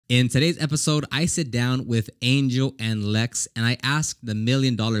In today's episode, I sit down with Angel and Lex and I ask the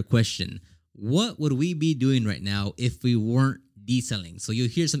 $1,000,000 question. What would we be doing right now if we weren't detailing? So you'll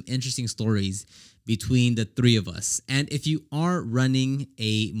hear some interesting stories between the three of us. And if you are running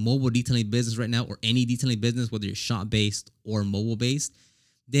a mobile detailing business right now or any detailing business, whether you're shop-based or mobile-based,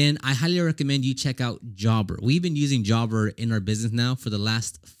 then I highly recommend you check out Jobber. We've been using Jobber in our business now for the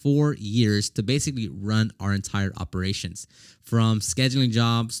last 4 years to basically run our entire operations. From scheduling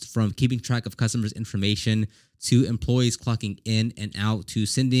jobs, from keeping track of customers' information, to employees clocking in and out, to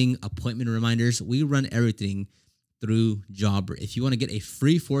sending appointment reminders. We run everything through Jobber. If you want to get a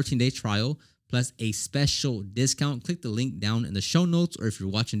free 14-day trial plus a special discount, click the link down in the show notes, or if you're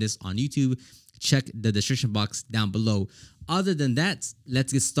watching this on YouTube, check the description box down below. Other than that,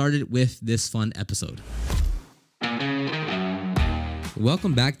 let's get started with this fun episode.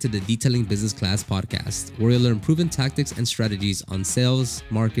 Welcome back to the Detailing Business Class podcast, where you'll learn proven tactics and strategies on sales,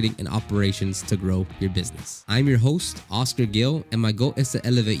 marketing, and operations to grow your business. I'm your host, Oscar Gill, and my goal is to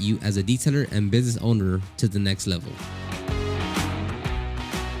elevate you as a detailer and business owner to the next level.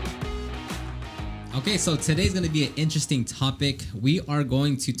 Okay, so today's going to be an interesting topic. We are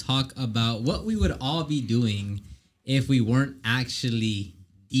going to talk about what we would all be doing if we weren't actually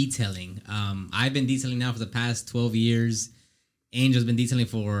detailing. I've been detailing now for the past 12 years. Angel's been detailing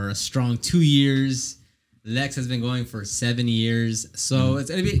for a strong 2 years. Lex has been going for 7 years. So it's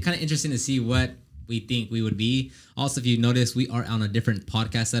going to be kind of interesting to see what we think we would be. Also, if you notice, we are on a different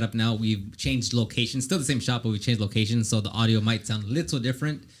podcast setup now. We've changed location, still the same shop, but we've changed location. So the audio might sound a little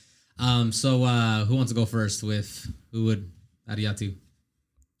different. So who wants to go first with who would Ariatu?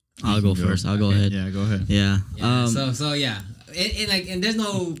 I'll go first. I'll go ahead. Yeah, go ahead. Yeah. So yeah. And there's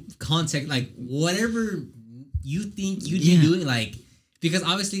no context, like whatever you think you'd be doing, like, because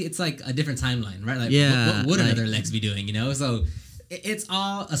obviously it's like a different timeline, right? Like what would another Lex be doing, you know? So it's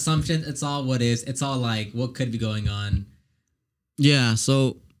all assumptions, it's all what is, it's all like what could be going on. Yeah,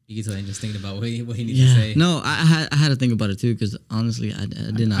 so you get so interesting about what he needs to say. No, I had to think about it too, because honestly I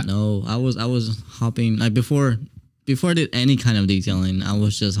did not know. I was hopping like before I did any kind of detailing, I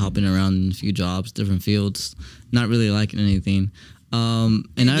was just hopping around in a few jobs, different fields, not really liking anything.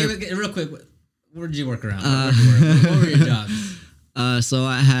 Real quick, where did you work around? What were your jobs? So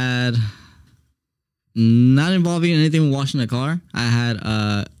I had, not involving anything with washing a car. I had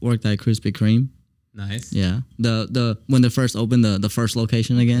worked at Krispy Kreme. Nice. Yeah. The when they first opened the first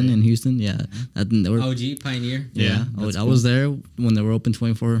location again in Houston. Yeah. OG Pioneer. Yeah. I was there when they were open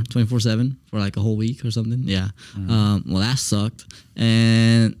 24/7 for like a whole week or something. Yeah. Well, that sucked.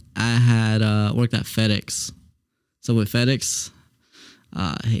 And I had worked at FedEx. So with FedEx,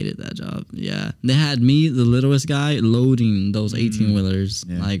 I hated that job. Yeah. They had me, the littlest guy, loading those 18-wheelers,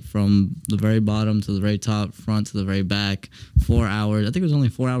 like from the very bottom to the very top, front to the very back, 4 hours. I think it was only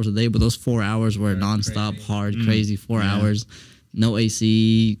 4 hours a day, but those 4 hours were nonstop, hard, crazy 4 hours. No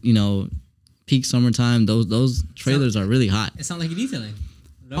AC, peak summertime. Those trailers are really hot. It sounds like you're detailing.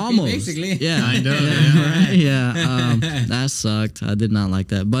 Almost. Basically. Yeah. I know. Yeah. That sucked. I did not like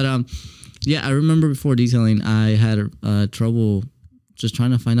that. But I remember before detailing, I had trouble just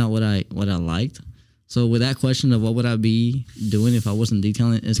trying to find out what I liked. So with that question of what would I be doing if I wasn't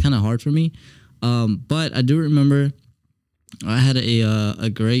detailing, it's kind of hard for me. But I do remember I had a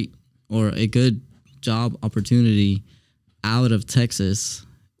great or a good job opportunity out of Texas,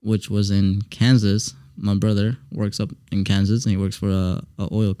 which was in Kansas. My brother works up in Kansas and he works for a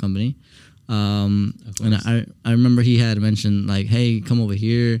oil company. And I remember he had mentioned like, hey, come over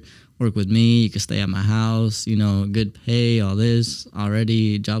here, work with me, you can stay at my house, good pay, all this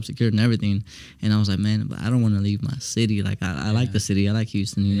already, job secured and everything. And I was like, man, but I don't want to leave my city. Like I like the city, I like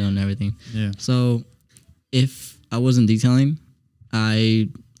Houston, and everything. Yeah. So if I wasn't detailing, I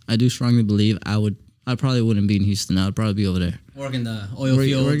do strongly believe I probably wouldn't be in Houston. I would probably be over there. Working the oil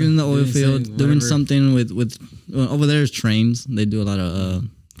field. Working in the oil field, doing something with over there is trains. They do a lot of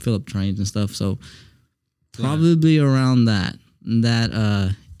fill up trains and stuff. So probably around that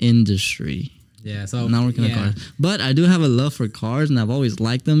industry. Yeah, so not working on cars. But I do have a love for cars and I've always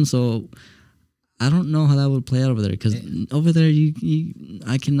liked them, so I don't know how that would play out over there, because over there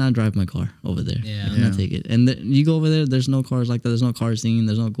I cannot drive my car over there. I cannot take it. And you go over there, there's no cars like that. There's no car scene.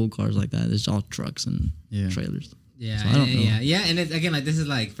 There's no cool cars like that. It's all trucks and trailers. Yeah, so I don't know. Yeah, and again, like this is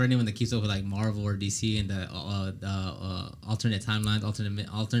like for anyone that keeps up with like Marvel or DC and the alternate timelines,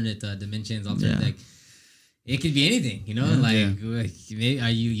 alternate dimensions, like it could be anything, you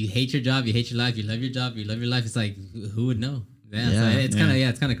hate your job, you hate your life, you love your job, you love your life. It's like who would know? So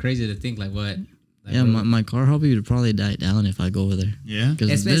it's kind of crazy to think like what Like, Yeah, bro, my car hobby would probably die down if I go over there. Yeah.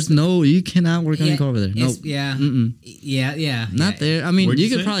 Because you cannot work on your car over there. No, yeah, mm-mm. yeah, Not there. I mean, Where'd you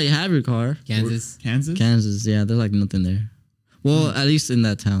you could say? probably have your car. Kansas. Kansas. Yeah, there's like nothing there. Well, at least in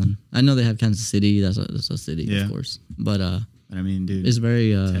that town. I know they have Kansas City. That's a city, Yeah. of course. But But I mean, dude, it's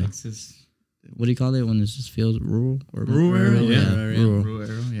very Texas. what do you call it when it's just field rural or Rural, Yeah, yeah. rural. Rural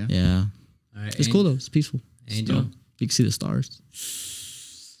area, yeah. Yeah, All right, it's cool though. It's peaceful. Angel. You can see the stars.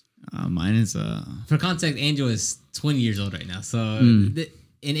 Mine is For context, Angel is 20 years old right now. So in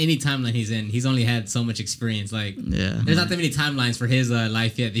any timeline he's in, he's only had so much experience. Like, Yeah, there's not that many timelines for his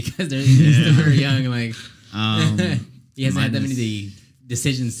life yet because he's still very young. Like, he hasn't had that mine many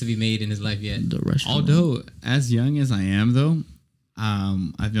decisions to be made in his life yet. the restaurant. although as young as I am though,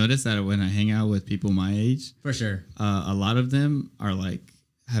 I've noticed that when I hang out with people my age, For sure. a lot of them are like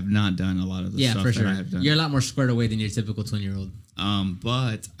have not done a lot of the Yeah, stuff for that sure. I have done. You're a lot more squared away than your typical 20-year-old.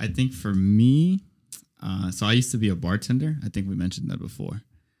 But I think for me, so I used to be a bartender. I think we mentioned that before.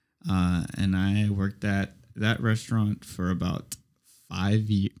 And I worked at that restaurant for about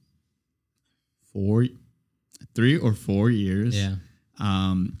 3 or 4 years. Yeah.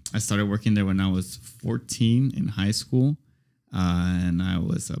 I started working there when I was 14 in high school. And I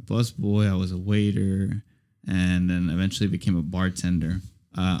was a busboy, I was a waiter, and then eventually became a bartender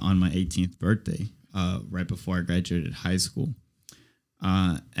on my 18th birthday, right before I graduated high school.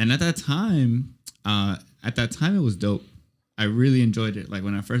 And at that time, it was dope. I really enjoyed it. Like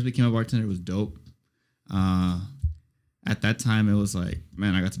when I first became a bartender, it was dope. At that time, it was like,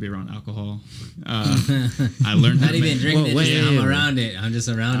 man, I got to be around alcohol. I learned how Not to even make, drinking Whoa, it. wait. I'm around it. I'm just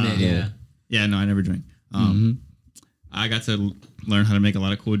around it. Yeah. Yeah, no, I never drank. I got to learn how to make a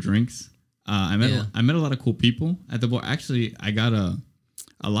lot of cool drinks. I met a lot of cool people at the bar. Actually, I got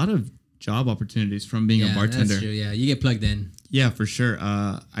a lot of job opportunities from being a bartender. That's true. Yeah. You get plugged in. Yeah, for sure.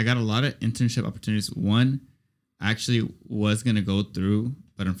 I got a lot of internship opportunities. One actually was gonna go through,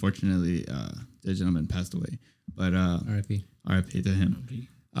 but unfortunately, the gentleman passed away. But RIP. RIP to him.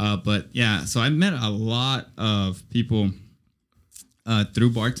 But yeah, so I met a lot of people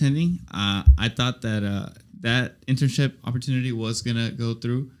through bartending. I thought that that internship opportunity was gonna go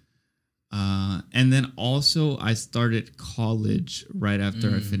through. And then also I started college right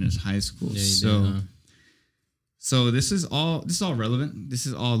after I finished high school. Yeah, So this is all relevant. This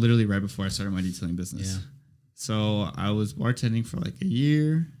is all literally right before I started my detailing business. Yeah. So I was bartending for like a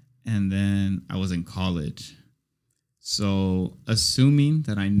year and then I was in college. So assuming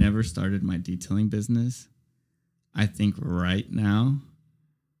that I never started my detailing business, I think right now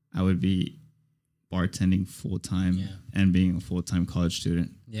I would be bartending full time and being a full time college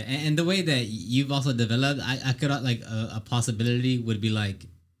student. Yeah, and the way that you've also developed, I could like a possibility would be like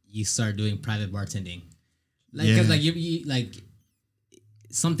you start doing private bartending, like because like you like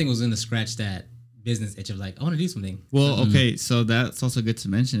something was going to scratch that business itch of like I want to do something. Well, okay, so that's also good to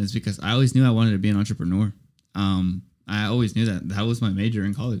mention is because I always knew I wanted to be an entrepreneur. I always knew that was my major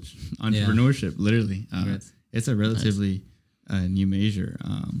in college, entrepreneurship. Literally, it's a relatively new major.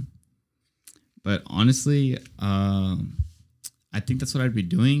 But honestly, I think that's what I'd be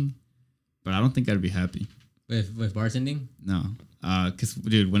doing, but I don't think I'd be happy with bartending. No, because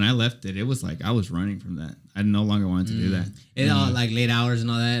dude, when I left it was like I was running from that. I no longer wanted to do that. It all like late hours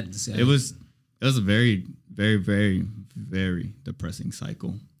and all that. So, It was a very, very, very, very depressing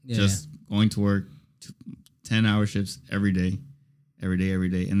cycle. Just going to work 10-hour shifts every day,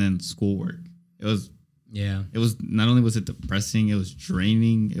 and then schoolwork. It was not only was it depressing, it was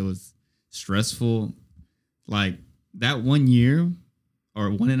draining, it was stressful. Like that 1 year or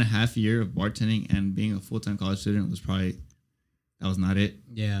 1.5 year of bartending and being a full-time college student that was not it.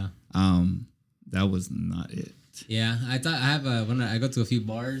 Yeah. That was not it. Yeah, I thought I have when I go to a few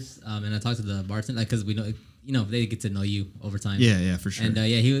bars and I talk to the bartender, like because we know they get to know you over time. Yeah, for sure.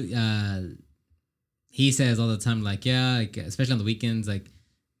 And he says all the time like especially on the weekends, like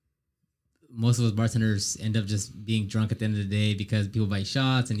most of those bartenders end up just being drunk at the end of the day because people buy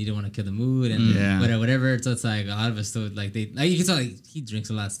shots and you don't want to kill the mood and whatever. So it's like a lot of us still like you can tell like he drinks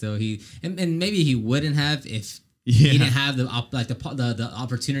a lot still. And maybe he wouldn't have if he didn't have the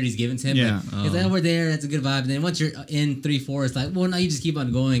opportunities given to him. Yeah. He's like, we're there, it's a good vibe. And then once you're in 3-4, it's like, well, now you just keep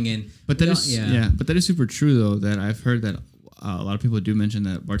on going. But that is super true though. That I've heard that a lot of people do mention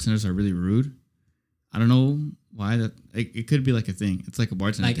that bartenders are really rude. I don't know why that. It could be like a thing. It's like a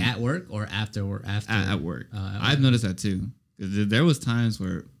bartender like thing. at work or after work. At work. I've noticed that too. 'Cause there was times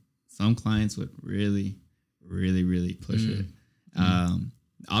where some clients would really, really, really push it.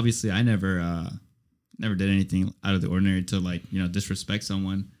 Obviously, I never did anything out of the ordinary to disrespect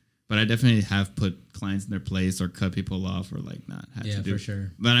someone. but I definitely have put clients in their place or cut people off or like not had to do. For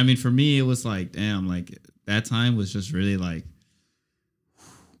sure. But I mean, for me, it was like, damn, like that time was just really like,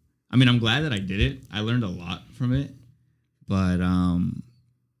 I mean, I'm glad that I did it. I learned a lot from it, but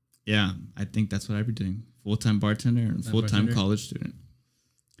yeah, I think that's what I'd be doing. Full-time bartender and full-time bartender? college student.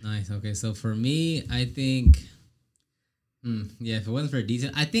 Nice. Okay, so for me, I think, yeah, if it wasn't for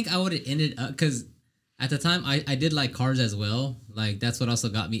detail, I think I would have ended up because at the time I did like cars as well. Like that's what also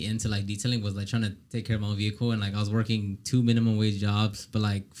got me into like detailing was like trying to take care of my own vehicle, and like I was working 2 minimum wage jobs, but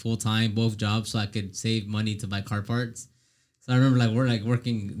like full time both jobs, so I could save money to buy car parts. So I remember like we're like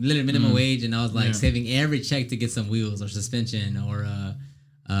working literally minimum wage, and I was like saving every check to get some wheels or suspension or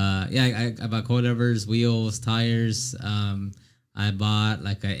I bought coilovers, wheels, tires. I bought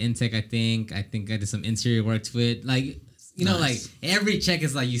like an intake. I think I did some interior work to it. Like you know, like every check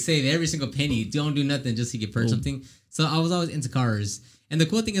is like you save every single penny. You don't do nothing just so you can purchase something. So I was always into cars, and the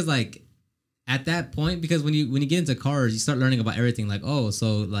cool thing is like at that point, because when you get into cars, you start learning about everything. Like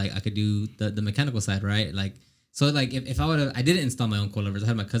so like I could do the mechanical side, right? Like so like if I would have, I didn't install my own coilovers. I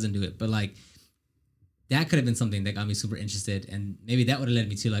had my cousin do it, but like that could have been something that got me super interested, and maybe that would have led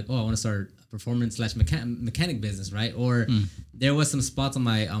me to like, I want to start a performance / mechanic business, right? Or there was some spots on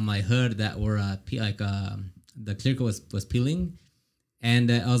my hood that were the clear coat was peeling,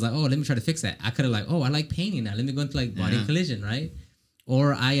 and I was like, let me try to fix that. I could have like, I like painting now. Let me go into like body collision, right?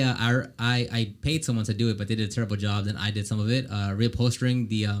 Or I paid someone to do it, but they did a terrible job. Then I did some of it, reupholstering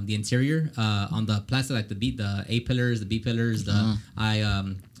the interior on the plastic, like the A pillars, the B pillars.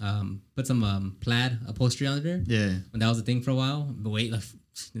 I put some plaid upholstery on there. Yeah, and that was a thing for a while. But wait, like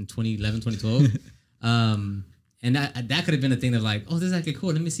in 2011, 2012. And that could have been a thing of like, this is actually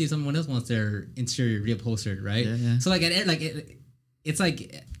cool. Let me see if someone else wants their interior reupholstered, right? Yeah. So like it's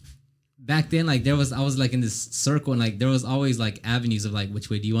like. Back then, like I was like in this circle, and like there was always like avenues of like which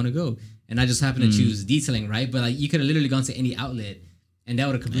way do you want to go, and I just happened to choose detailing, right? But like you could have literally gone to any outlet, and that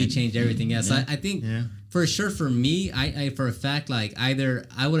would have completely changed everything. Yeah, so I think for sure for me, I for a fact like either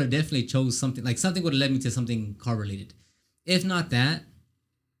I would have definitely chose something like something would have led me to something car related, if not that,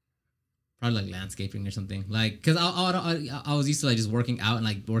 probably like landscaping or something. Like because I was used to like just working out and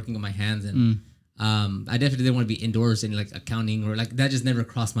like working with my hands and. I definitely didn't want to be indoors in like accounting or like that just never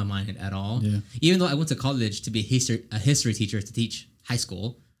crossed my mind at all. Yeah. Even though I went to college to be a history teacher to teach high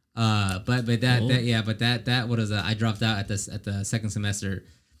school. But that was I dropped out at the second semester.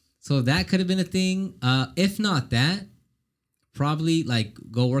 So that could have been a thing. If not that, probably like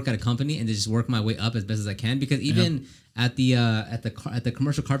go work at a company and just work my way up as best as I can, because even at the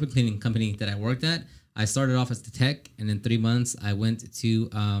commercial carpet cleaning company that I worked at, I started off as the tech, and in 3 months I went to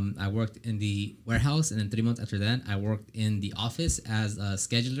I worked in the warehouse, and then 3 months after that I worked in the office as a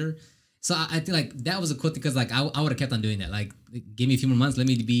scheduler. So I think like that was a cool thing, because like I would have kept on doing that. Like give me a few more months, let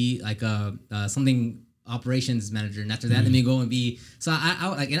me be like something operations manager, and after that let me go and be. So I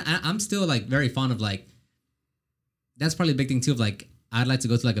like, and I'm still like very fond of like. That's probably a big thing too. Of like I'd like to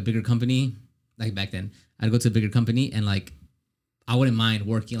go to like a bigger company. Like back then, I'd go to a bigger company, and like I wouldn't mind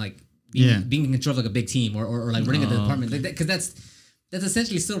working like. Being in control of like a big team or like running a department like that, because that's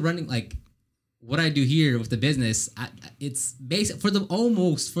essentially still running like what I do here with the business. It's basic for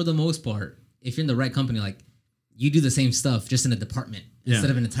the most part. If you're in the right company, like you do the same stuff just in a department instead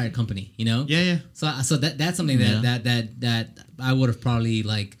of an entire company. You know? Yeah. So that's something that I would have probably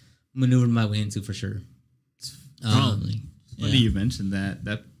like maneuvered my way into for sure. Probably. Funny you mentioned that.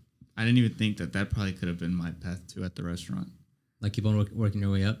 That I didn't even think that probably could have been my path too at the restaurant. Like keep on working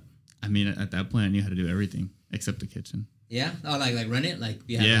your way up. I mean, at that point, I knew how to do everything except the kitchen. Yeah. Oh, like run it. Like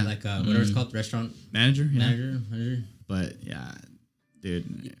you have like whatever it's called, restaurant manager. Yeah. Manager. But yeah,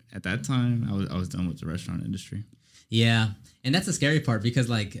 dude, at that time, I was done with the restaurant industry. Yeah, and that's the scary part, because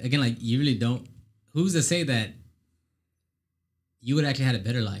like again, like you really don't. Who's to say that you would actually had a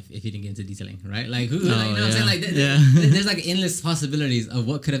better life if you didn't get into detailing, right? Like who? Like, you know what I'm saying? Like there's like endless possibilities of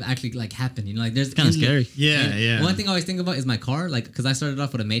what could have actually like happened. You know, like there's kind of scary. Yeah. One thing I always think about is my car, like because I started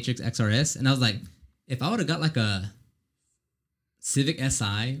off with a Matrix XRS, and I was like, if I would have got like a Civic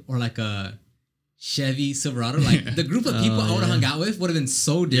Si or like a Chevy Silverado, like the group of people I would have hung out with would have been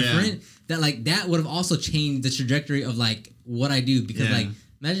so different that like that would have also changed the trajectory of like what I do. Because like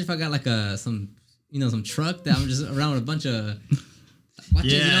imagine if I got like some truck that I'm just around with a bunch of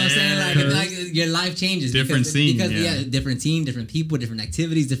watches, you know what I'm saying? Like your life changes. Different scene. Because different team, different people, different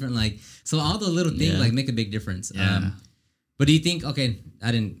activities, different like, so all the little things like make a big difference. Yeah. But do you think,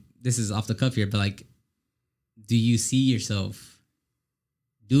 this is off the cuff here, but like, do you see yourself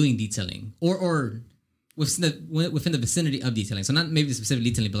doing detailing or within the vicinity of detailing? So not maybe specific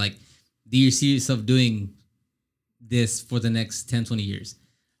detailing, but like, do you see yourself doing this for the next 10, 20 years?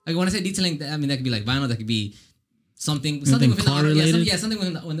 Like when I say detailing, I mean that could be like vinyl. That could be something Anything within the car related? something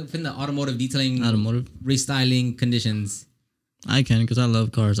within the automotive detailing, Automotive. restyling conditions. I can because I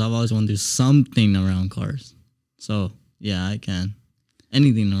love cars. I've always wanted to do something around cars. So yeah, I can.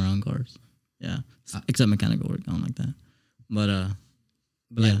 Anything around cars. Yeah, except mechanical work. I don't like that. But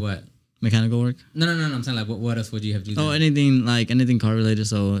Like Yeah. what? mechanical work. No. I'm saying like what else would you have to do? Oh, anything car related.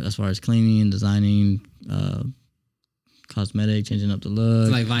 So as far as cleaning, designing, cosmetic, changing up the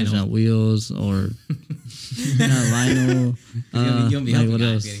look, Like vinyl. changing out wheels, or vinyl. you don't be like helping what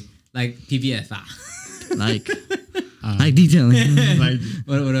out, else? kidding. Like PPF. Like like detailing, Like,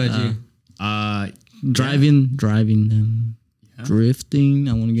 What about you? driving them, Yeah. drifting.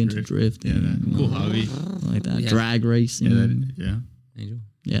 I want to get into Drift. drifting. yeah, that, cool hobby. Like that. Yeah. Drag racing. Yeah, that, yeah. Angel.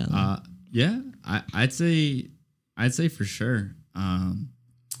 Yeah. Yeah, I'd say for sure.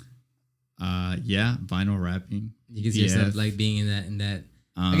 Yeah, vinyl wrapping. You can see yourself PPF. like being in that.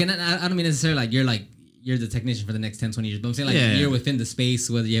 Uh, Again, I don't mean necessarily like you're the technician for the next 10, 20 years, but I'm saying like Yeah. you're within the space,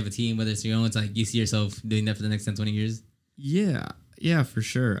 whether you have a team, whether it's your own, it's like you see yourself doing that for the next 10, 20 years. Yeah, for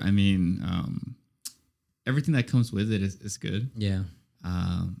sure. I mean, everything that comes with it is good. Yeah.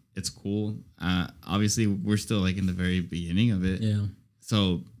 It's cool. Obviously, we're still like in the very beginning of it. Yeah.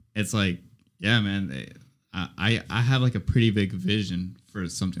 So it's like, yeah, man. I have like a pretty big vision for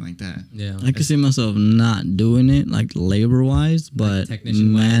something like that. Yeah. I could see myself not doing it like labor wise, but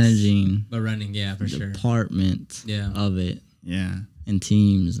technician-wise. managing But running, yeah, for sure. department Yeah. of it Yeah. and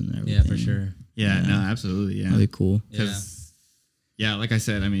teams and everything. Yeah, for sure. Yeah. Yeah. No, absolutely. Yeah. That'd be cool. Yeah. Yeah, like I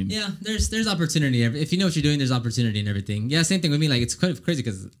said, I mean, Yeah, there's opportunity. If you know what you're doing, there's opportunity and everything. Yeah, same thing with me. Like it's kind of crazy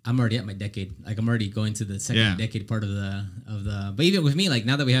because I'm already at my decade. Like I'm already going to the second Yeah. decade part of the. But even with me, like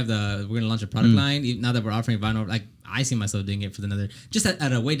now that we're gonna launch a product line. Now that we're offering vinyl, like I see myself doing it for another, just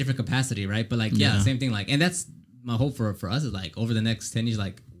at a way different capacity, right? But like yeah, Yeah. same thing. Like, and that's my hope for us is like over the next 10 years,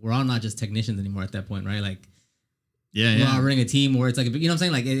 like we're all not just technicians anymore at that point, right? Like yeah, we're all yeah. running a team where it's like you know what I'm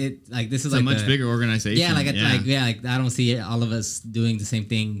saying? Like it like this is It's like a much the- bigger organization. Yeah, like I don't see all of us doing the same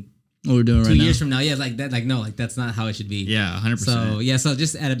thing What we're doing 2 right now. years from now. Yeah, like that. Like no, like that's not how it should be. Yeah, 100%. So yeah, so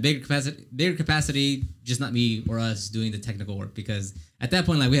just at a bigger capacity, just not me or us doing the technical work because at that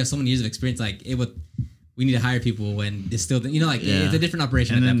point, like we have so many years of experience. Like we need to hire people when it's still, like Yeah. it's a different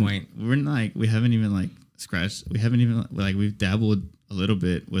operation And at then that point. we haven't even like scratched. We haven't even like we've dabbled a little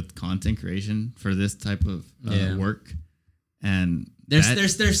bit with content creation for this type of Yeah. work, and There's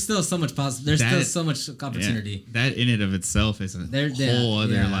that- still so much there's still that- so much opportunity. Yeah, that in and of itself is a Yeah, whole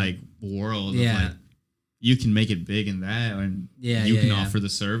other yeah. like world. Yeah. Of, like, you can make it big in that, and Yeah, you yeah, can yeah. offer the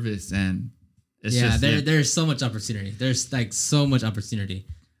service, and it's Yeah, just there's so much opportunity. There's like so much opportunity.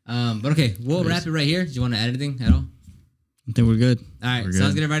 But okay, we'll wrap it right here. Do you want to add anything at all? I think we're good. All right, We're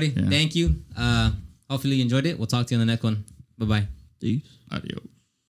sounds good. good, everybody. Yeah. Thank you. Hopefully you enjoyed it. We'll talk to you on the next one. Bye bye. Peace. Adios.